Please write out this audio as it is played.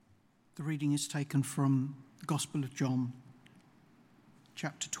The reading is taken from the Gospel of John,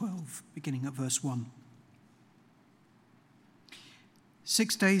 chapter 12, beginning at verse 1.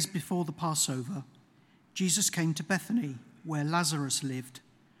 6 days before the Passover, Jesus came to Bethany, where Lazarus lived,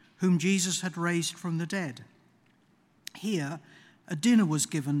 whom Jesus had raised from the dead. Here, a dinner was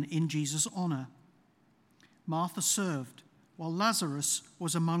given in Jesus' honor. Martha served, while Lazarus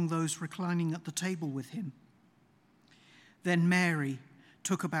was among those reclining at the table with him. Then Mary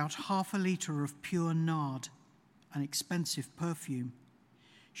took about 1/2 liter of pure nard, an expensive perfume.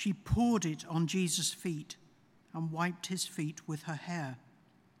 She poured it on Jesus' feet and wiped his feet with her hair,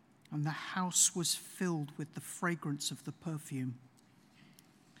 and the house was filled with the fragrance of the perfume.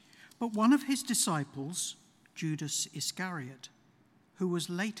 But one of his disciples, Judas Iscariot, who was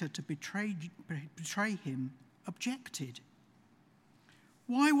later to betray him, objected.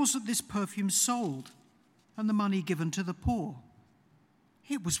 "Why wasn't this perfume sold and the money given to the poor?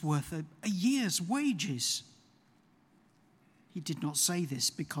 It was worth a year's wages." He did not say this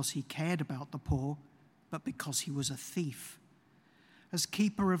because he cared about the poor, but because he was a thief. As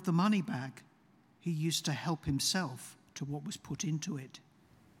keeper of the money bag, he used to help himself to what was put into it.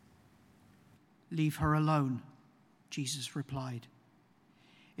 "Leave her alone," Jesus replied.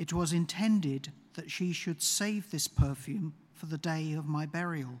 "It was intended that she should save this perfume for the day of my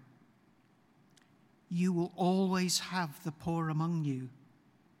burial. You will always have the poor among you,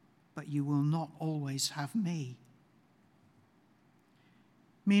 but you will not always have me."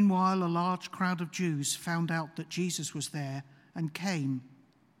 Meanwhile, a large crowd of Jews found out that Jesus was there and came,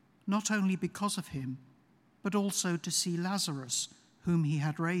 not only because of him, but also to see Lazarus, whom he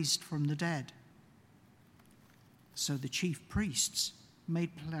had raised from the dead. So the chief priests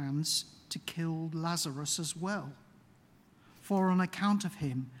made plans to kill Lazarus as well, for on account of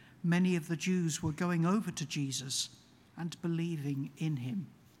him, many of the Jews were going over to Jesus and believing in him.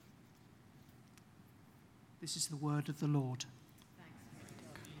 This is the word of the Lord.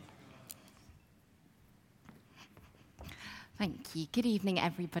 Thank you. Good evening,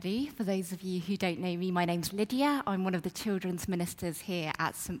 everybody. For those of you who don't know me, my name's Lydia. I'm one of the children's ministers here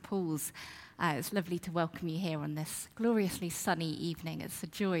at St. Paul's. It's lovely to welcome you here on this gloriously sunny evening. It's a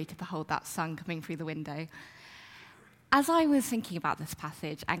joy to behold that sun coming through the window. As I was thinking about this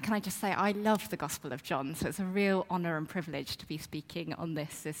passage, and can I just say I love the Gospel of John, so it's a real honour and privilege to be speaking on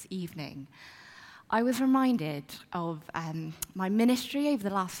this evening. I was reminded of my ministry over the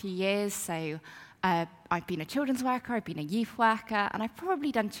last few years. So I've been a children's worker, I've been a youth worker, and I've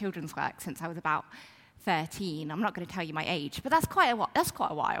probably done children's work since I was about 13. I'm not going to tell you my age, but that's quite a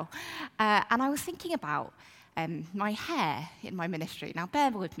while. And I was thinking about my hair in my ministry. Now,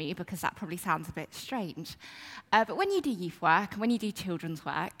 bear with me because that probably sounds a bit strange. But when you do youth work and when you do children's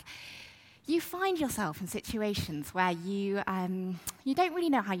work, you find yourself in situations where you don't really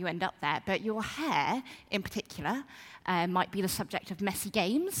know how you end up there, but your hair, in particular, might be the subject of messy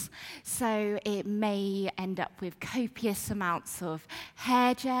games. So it may end up with copious amounts of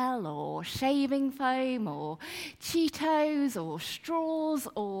hair gel or shaving foam or Cheetos or straws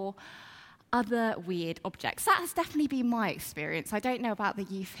or other weird objects. That has definitely been my experience. I don't know about the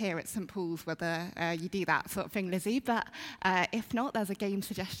youth here at St. Paul's, whether you do that sort of thing, Lizzie, but if not, there's a game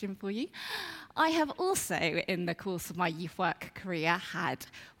suggestion for you. I have also, in the course of my youth work career, had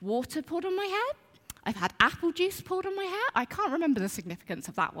water poured on my hair. I've had apple juice poured on my hair. I can't remember the significance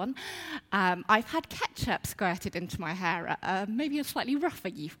of that one. I've had ketchup squirted into my hair at maybe a slightly rougher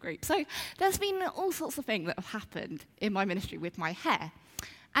youth group. So there's been all sorts of things that have happened in my ministry with my hair.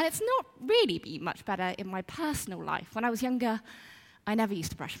 And it's not really been much better in my personal life. When I was younger, I never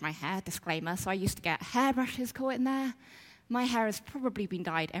used to brush my hair, disclaimer, so I used to get hairbrushes caught in there. My hair has probably been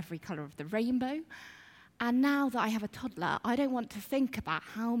dyed every colour of the rainbow. And now that I have a toddler, I don't want to think about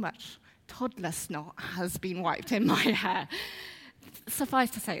how much toddler snot has been wiped in my hair.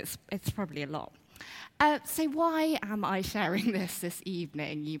 Suffice to say, it's probably a lot. So why am I sharing this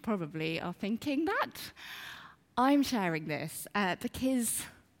evening? You probably are thinking that. I'm sharing this because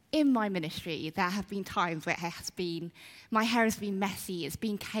in my ministry, there have been times where my hair has been messy, it's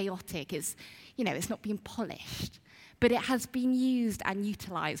been chaotic, it's not been polished, but it has been used and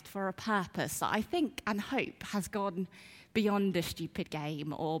utilised for a purpose that I think and hope has gone beyond a stupid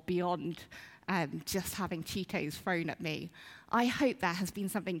game or beyond just having Cheetos thrown at me. I hope there has been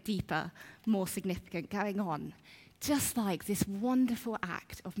something deeper, more significant going on. Just like this wonderful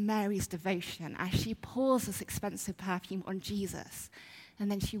act of Mary's devotion as she pours this expensive perfume on Jesus and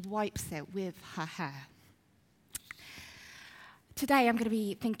then she wipes it with her hair. Today I'm going to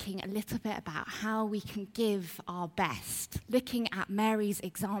be thinking a little bit about how we can give our best, looking at Mary's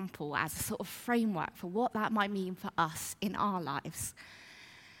example as a sort of framework for what that might mean for us in our lives.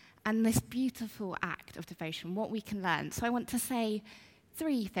 and this beautiful act of devotion, what we can learn. So I want to say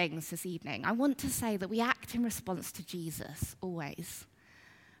 3 things this evening. I want to say that we act in response to Jesus, always.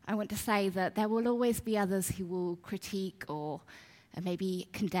 I want to say that there will always be others who will critique or maybe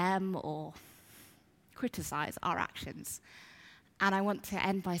condemn or criticize our actions. And I want to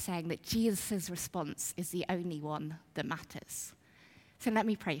end by saying that Jesus' response is the only one that matters. So let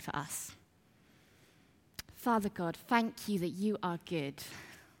me pray for us. Father God, thank you that you are good.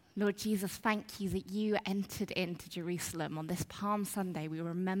 Lord Jesus, thank you that you entered into Jerusalem on this Palm Sunday. We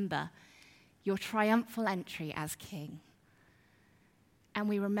remember your triumphal entry as King. And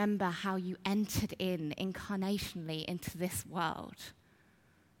we remember how you entered in incarnationally into this world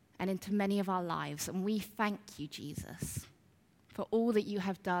and into many of our lives. And we thank you, Jesus, for all that you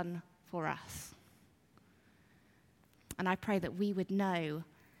have done for us. And I pray that we would know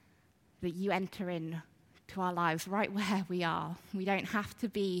that you enter in to our lives right where we are. We don't have to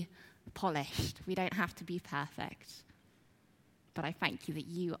be polished. We don't have to be perfect. But I thank you that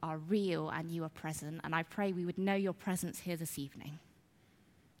you are real and you are present. And I pray we would know your presence here this evening.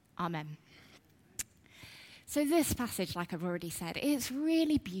 Amen. So this passage, like I've already said, it's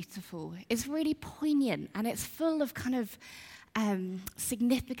really beautiful. It's really poignant, and it's full of kind of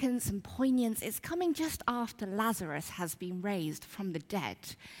significance and poignance. It's coming just after Lazarus has been raised from the dead.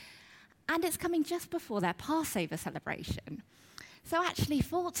 And it's coming just before their Passover celebration. So actually,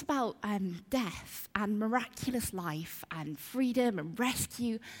 thoughts about death and miraculous life and freedom and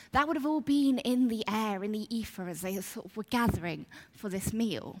rescue, that would have all been in the air, in the ether, as they sort of were gathering for this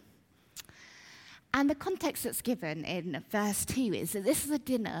meal. And the context that's given in verse 2 is that this is a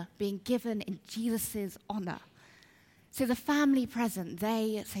dinner being given in Jesus' honor. So the family present,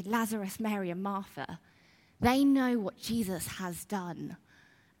 they, say Lazarus, Mary, and Martha, they know what Jesus has done,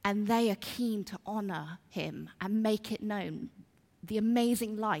 and they are keen to honor him and make it known, the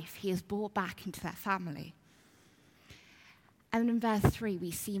amazing life he has brought back into their family. And in verse 3,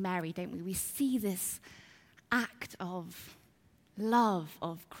 we see Mary, don't we? We see this act of love,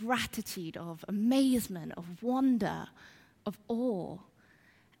 of gratitude, of amazement, of wonder, of awe,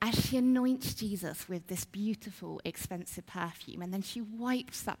 as she anoints Jesus with this beautiful, expensive perfume, and then she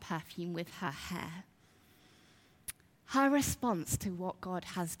wipes that perfume with her hair. Her response to what God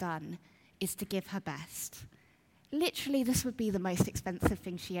has done is to give her best. Literally, this would be the most expensive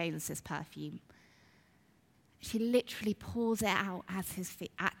thing she owns, this perfume. She literally pours it out at his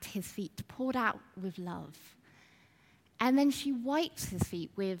feet, poured out with love. And then she wipes his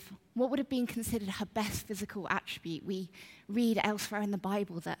feet with what would have been considered her best physical attribute. We read elsewhere in the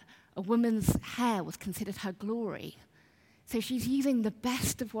Bible that a woman's hair was considered her glory. So she's using the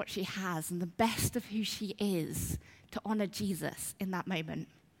best of what she has and the best of who she is to honor Jesus in that moment.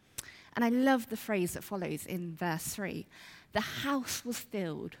 And I love the phrase that follows in verse 3. The house was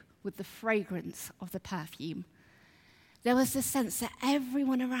filled with the fragrance of the perfume. There was this sense that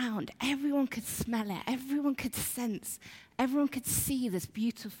everyone around, everyone could smell it, everyone could sense, everyone could see this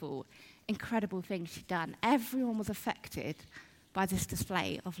beautiful, incredible thing she'd done. Everyone was affected by this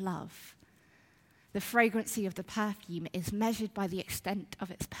display of love. The fragrancy of the perfume is measured by the extent of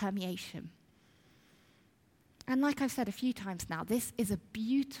its permeation. And like I've said a few times now, this is a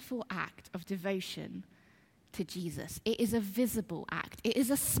beautiful act of devotion to Jesus. It is a visible act. It is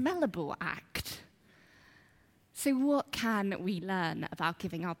a smellable act. So what can we learn about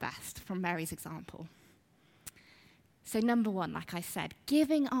giving our best from Mary's example? So number 1, like I said,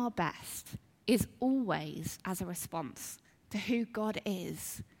 giving our best is always as a response to who God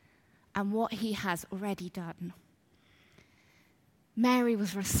is and what he has already done. Mary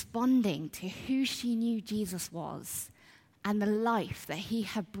was responding to who she knew Jesus was and the life that he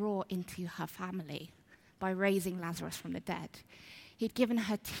had brought into her family by raising Lazarus from the dead. He'd given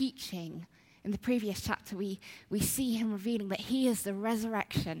her teaching. In the previous chapter, we see him revealing that he is the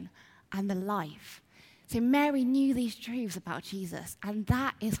resurrection and the life. So Mary knew these truths about Jesus, and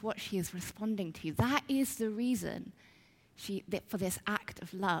that is what she is responding to. That is the reason for this act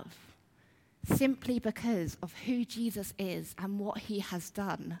of love, simply because of who Jesus is and what he has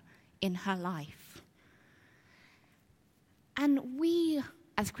done in her life. And we,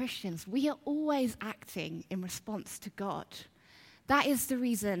 as Christians, we are always acting in response to God. That is the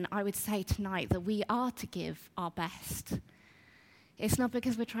reason I would say tonight that we are to give our best. It's not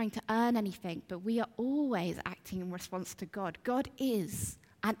because we're trying to earn anything, but we are always acting in response to God. God is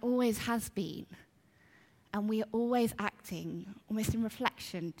and always has been. And we are always acting almost in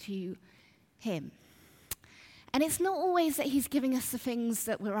reflection to him. And it's not always that he's giving us the things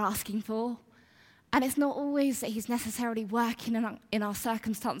that we're asking for. And it's not always that he's necessarily working in our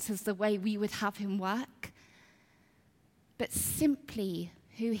circumstances the way we would have him work. But simply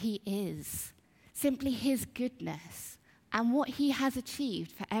who he is, simply his goodness, and what he has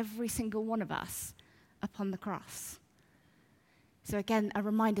achieved for every single one of us upon the cross. So again, a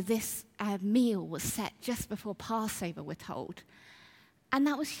reminder, this meal was set just before Passover, we're told. And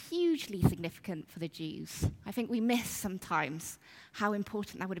that was hugely significant for the Jews. I think we miss sometimes how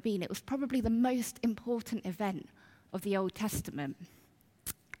important that would have been. It was probably the most important event of the Old Testament.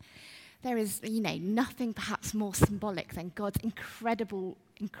 There is, nothing perhaps more symbolic than God's incredibly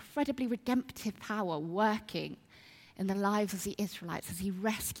redemptive power working in the lives of the Israelites as he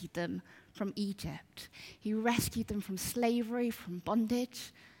rescued them from Egypt. He rescued them from slavery, from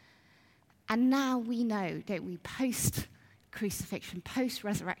bondage. And now we know, don't we, post-crucifixion,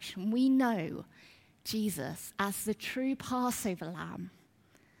 post-resurrection, we know Jesus as the true Passover lamb,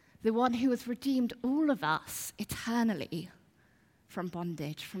 the one who has redeemed all of us eternally from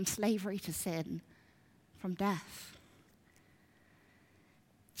bondage, from slavery to sin, from death.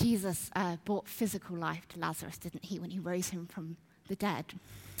 Jesus brought physical life to Lazarus, didn't he, when he rose him from the dead?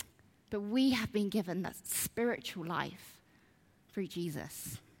 But we have been given that spiritual life through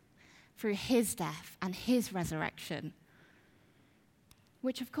Jesus, through his death and his resurrection,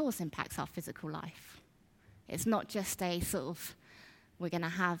 which of course impacts our physical life. It's not just a sort of, we're going to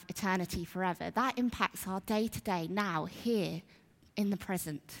have eternity forever. That impacts our day-to-day, now, here, in the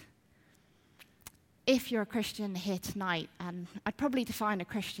present. If you're a Christian here tonight, and I'd probably define a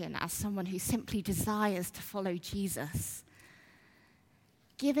Christian as someone who simply desires to follow Jesus,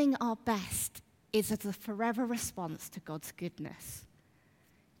 giving our best is as a forever response to God's goodness.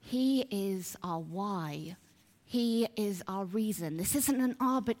 He is our why. He is our reason. This isn't an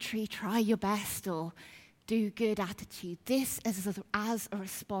arbitrary try your best or do good attitude. This is as a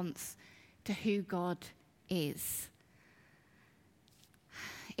response to who God is.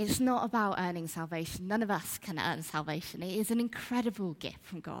 It's not about earning salvation. None of us can earn salvation. It is an incredible gift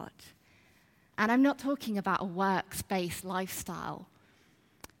from God. And I'm not talking about a works-based lifestyle,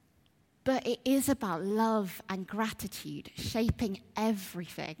 but it is about love and gratitude shaping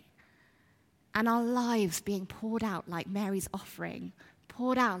everything, and our lives being poured out like Mary's offering,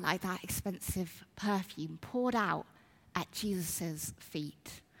 poured out like that expensive perfume, poured out at Jesus'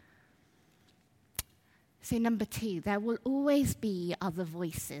 feet. So 2, there will always be other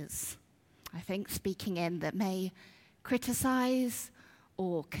voices, I think, speaking in that may criticize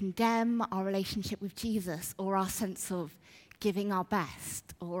or condemn our relationship with Jesus or our sense of giving our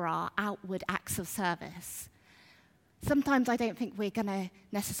best or our outward acts of service. Sometimes I don't think we're going to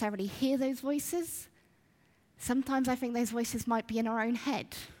necessarily hear those voices. Sometimes I think those voices might be in our own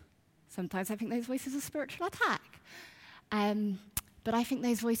head. Sometimes I think those voices are spiritual attack. But I think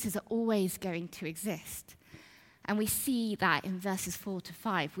those voices are always going to exist. And we see that in verses 4 to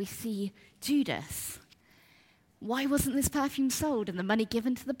 5. We see Judas. Why wasn't this perfume sold and the money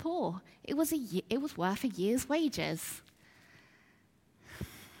given to the poor? It was worth a year's wages.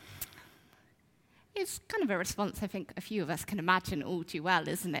 It's kind of a response I think a few of us can imagine all too well,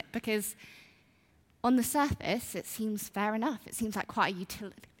 isn't it? Because on the surface, it seems fair enough. It seems like quite a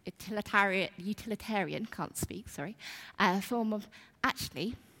utilitarian, form of,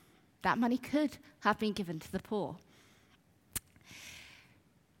 actually, that money could have been given to the poor.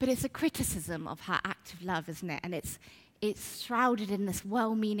 But it's a criticism of her act of love, isn't it? And it's shrouded in this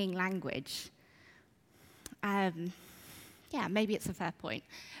well-meaning language. Maybe it's a fair point.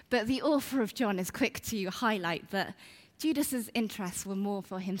 But the author of John is quick to highlight that Judas's interests were more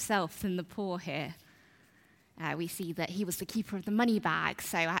for himself than the poor here. We see that he was the keeper of the money bag,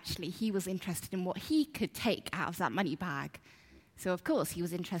 so actually he was interested in what he could take out of that money bag. So of course he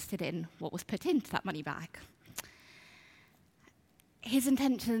was interested in what was put into that money bag. His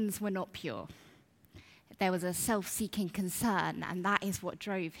intentions were not pure. There was a self-seeking concern, and that is what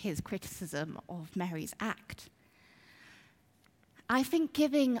drove his criticism of Mary's act. I think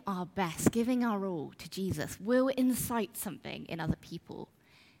giving our best, giving our all to Jesus will incite something in other people,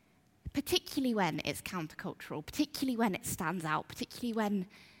 particularly when it's countercultural, particularly when it stands out, particularly when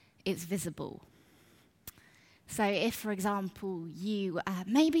it's visible. So if, for example,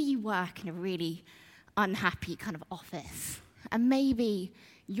 maybe you work in a really unhappy kind of office, and maybe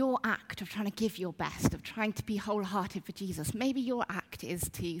your act of trying to give your best, of trying to be wholehearted for Jesus, maybe your act is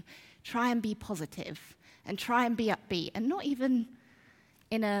to try and be positive and try and be upbeat, and not even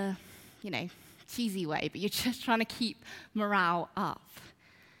in a, cheesy way, but you're just trying to keep morale up.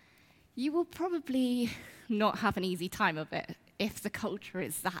 You will probably not have an easy time of it if the culture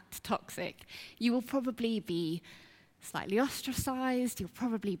is that toxic. You will probably be slightly ostracized. You'll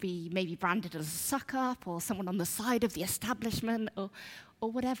probably be maybe branded as a suck-up or someone on the side of the establishment or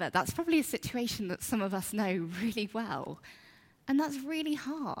whatever. That's probably a situation that some of us know really well. And that's really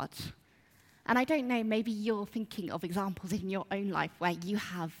hard. And I don't know, maybe you're thinking of examples in your own life where you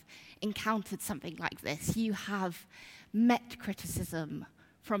have encountered something like this. You have met criticism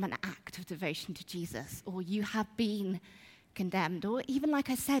from an act of devotion to Jesus, or you have been condemned, or even, like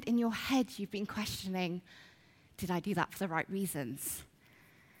I said, in your head, you've been questioning, did I do that for the right reasons?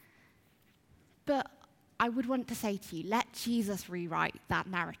 But I would want to say to you, let Jesus rewrite that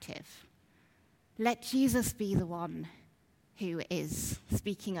narrative. Let Jesus be the one who is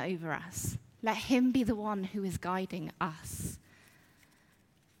speaking over us. Let him be the one who is guiding us.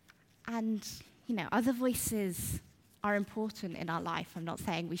 And, other voices are important in our life. I'm not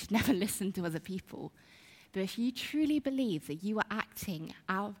saying we should never listen to other people. But if you truly believe that you are acting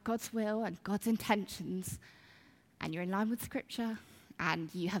out of God's will and God's intentions, and you're in line with Scripture,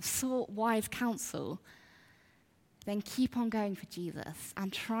 and you have sought wise counsel, then keep on going for Jesus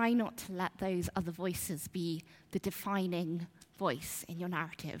and try not to let those other voices be the defining voice in your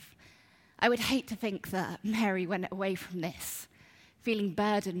narrative. I would hate to think that Mary went away from this feeling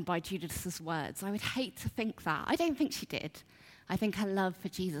burdened by Judas's words. I would hate to think that. I don't think she did. I think her love for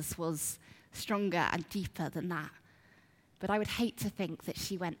Jesus was stronger and deeper than that. But I would hate to think that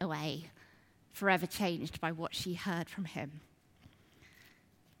she went away forever changed by what she heard from him.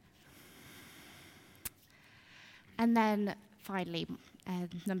 And then finally,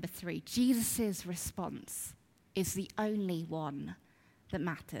 number 3, Jesus' response is the only one that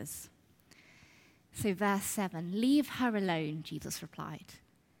matters. So verse 7, leave her alone, Jesus replied.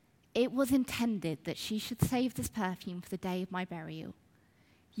 It was intended that she should save this perfume for the day of my burial.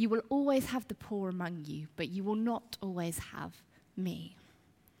 You will always have the poor among you, but you will not always have me.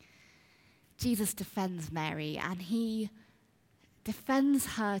 Jesus defends Mary, and he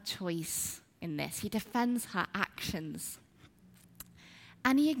defends her choice in this. He defends her actions.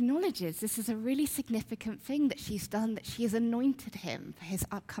 And he acknowledges this is a really significant thing that she's done, that she has anointed him for his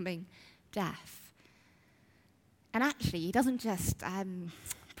upcoming death. And actually, he doesn't just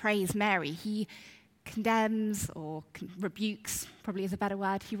praise Mary. He condemns or rebukes, probably is a better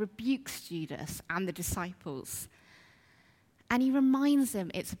word. He rebukes Judas and the disciples. And he reminds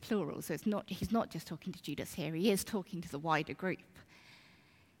them it's a plural, so he's not just talking to Judas here. He is talking to the wider group.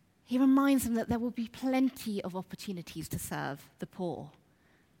 He reminds them that there will be plenty of opportunities to serve the poor,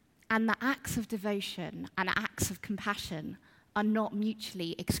 and that acts of devotion and acts of compassion are not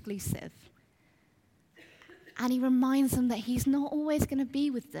mutually exclusive. And he reminds them that he's not always going to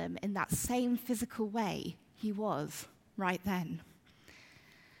be with them in that same physical way he was right then.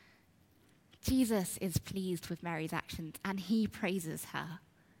 Jesus is pleased with Mary's actions, and he praises her.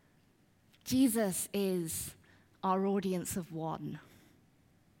 Jesus is our audience of one.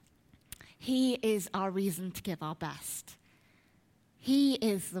 He is our reason to give our best. He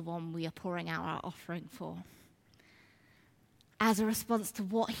is the one we are pouring out our offering for, as a response to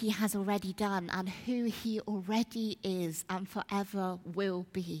what he has already done and who he already is and forever will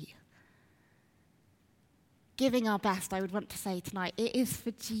be. Giving our best, I would want to say tonight, it is for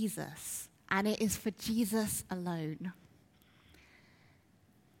Jesus, and it is for Jesus alone.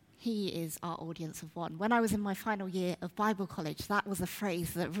 He is our audience of one. When I was in my final year of Bible college, that was a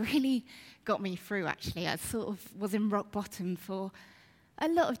phrase that really got me through, actually. I sort of was in rock bottom for a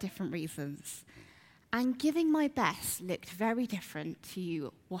lot of different reasons. And giving my best looked very different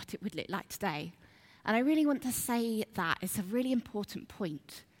to what it would look like today. And I really want to say that it's a really important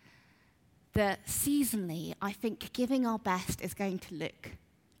point, that seasonally, I think giving our best is going to look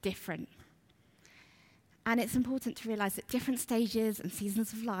different. And it's important to realize at different stages and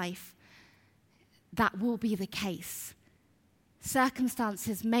seasons of life, that will be the case.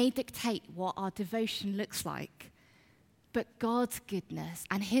 Circumstances may dictate what our devotion looks like, but God's goodness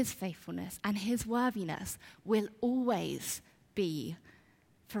and his faithfulness and his worthiness will always be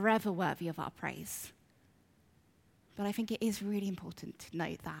forever worthy of our praise. But I think it is really important to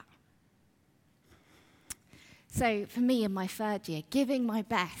note that. So for me in my third year, giving my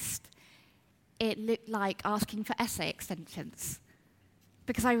best, it looked like asking for essay extensions,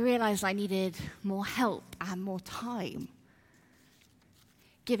 because I realized I needed more help and more time.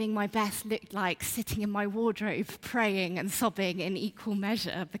 Giving my best looked like sitting in my wardrobe, praying and sobbing in equal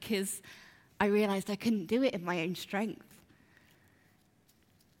measure, because I realized I couldn't do it in my own strength.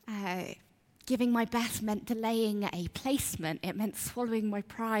 Giving my best meant delaying a placement. It meant swallowing my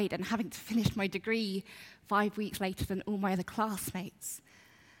pride and having to finish my degree 5 weeks later than all my other classmates.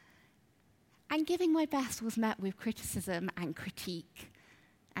 And giving my best was met with criticism and critique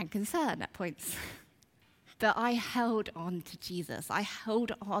and concern at points. But I held on to Jesus. I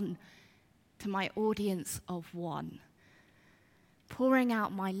held on to my audience of one, pouring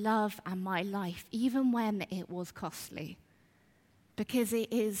out my love and my life, even when it was costly. because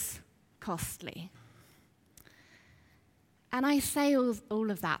it is costly. And I say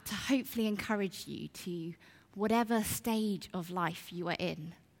all of that to hopefully encourage you to whatever stage of life you are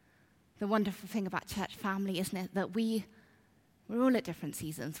in. The wonderful thing about church family, isn't it, that we're all at different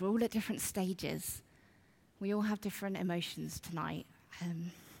seasons, we're all at different stages. We all have different emotions tonight,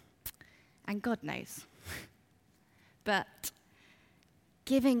 and God knows. But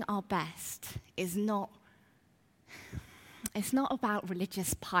giving our best is it's not about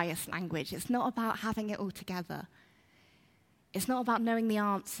religious, pious language. It's not about having it all together. It's not about knowing the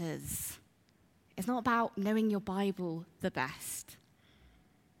answers. It's not about knowing your Bible the best.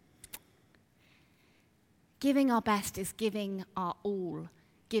 Giving our best is giving our all,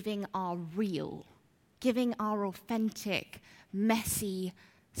 giving our real, giving our authentic, messy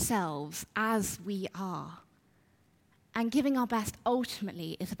selves as we are. And giving our best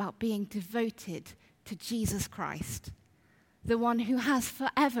ultimately is about being devoted to Jesus Christ, the one who has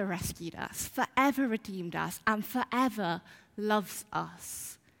forever rescued us, forever redeemed us, and forever loves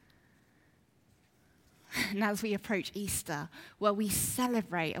us. And as we approach Easter, where we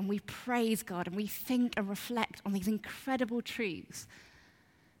celebrate and we praise God and we think and reflect on these incredible truths,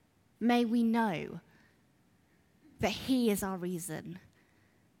 may we know that He is our reason,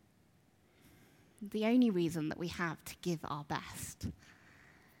 the only reason that we have to give our best.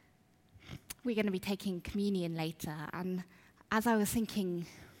 We're going to be taking communion later, and as I was thinking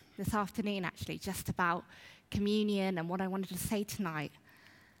this afternoon, actually, just about communion and what I wanted to say tonight,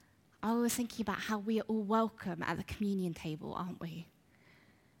 I was thinking about how we are all welcome at the communion table, aren't we?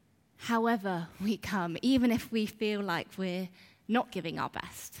 However we come, even if we feel like we're not giving our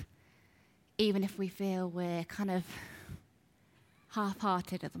best, even if we feel we're kind of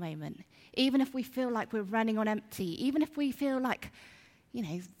half-hearted at the moment, even if we feel like we're running on empty, even if we feel like,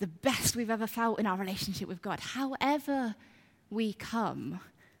 the best we've ever felt in our relationship with God, however we come,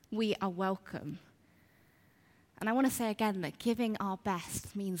 we are welcome. And I want to say again that giving our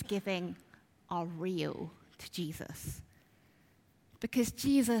best means giving our real to Jesus. Because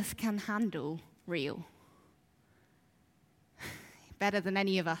Jesus can handle real better than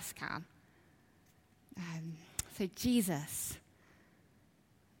any of us can. So Jesus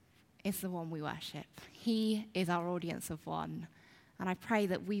is the one we worship. He is our audience of one. And I pray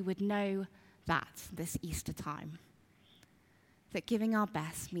that we would know that this Easter time. That giving our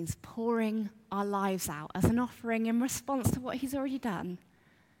best means pouring our lives out as an offering in response to what He's already done.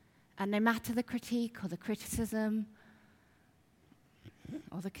 And no matter the critique or the criticism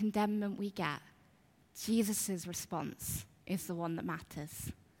or the condemnment we get, Jesus' response is the one that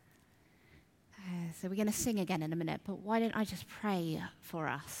matters. So we're going to sing again in a minute, but why don't I just pray for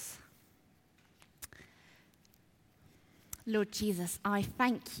us? Lord Jesus, I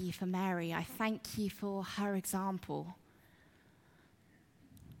thank You for Mary. I thank You for her example.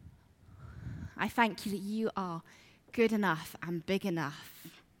 I thank You that You are good enough and big enough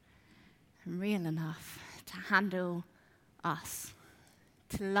and real enough to handle us,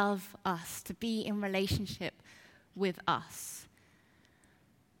 to love us, to be in relationship with us.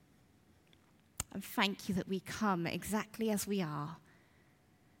 And thank You that we come exactly as we are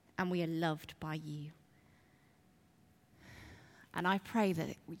and we are loved by You. And I pray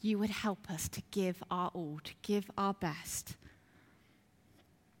that You would help us to give our all, to give our best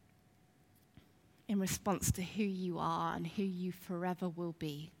in response to who You are and who You forever will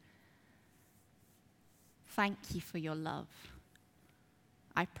be. Thank You for Your love.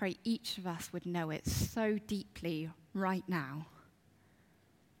 I pray each of us would know it so deeply right now.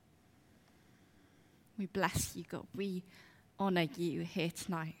 We bless You, God. We honor You here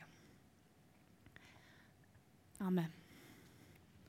tonight. Amen.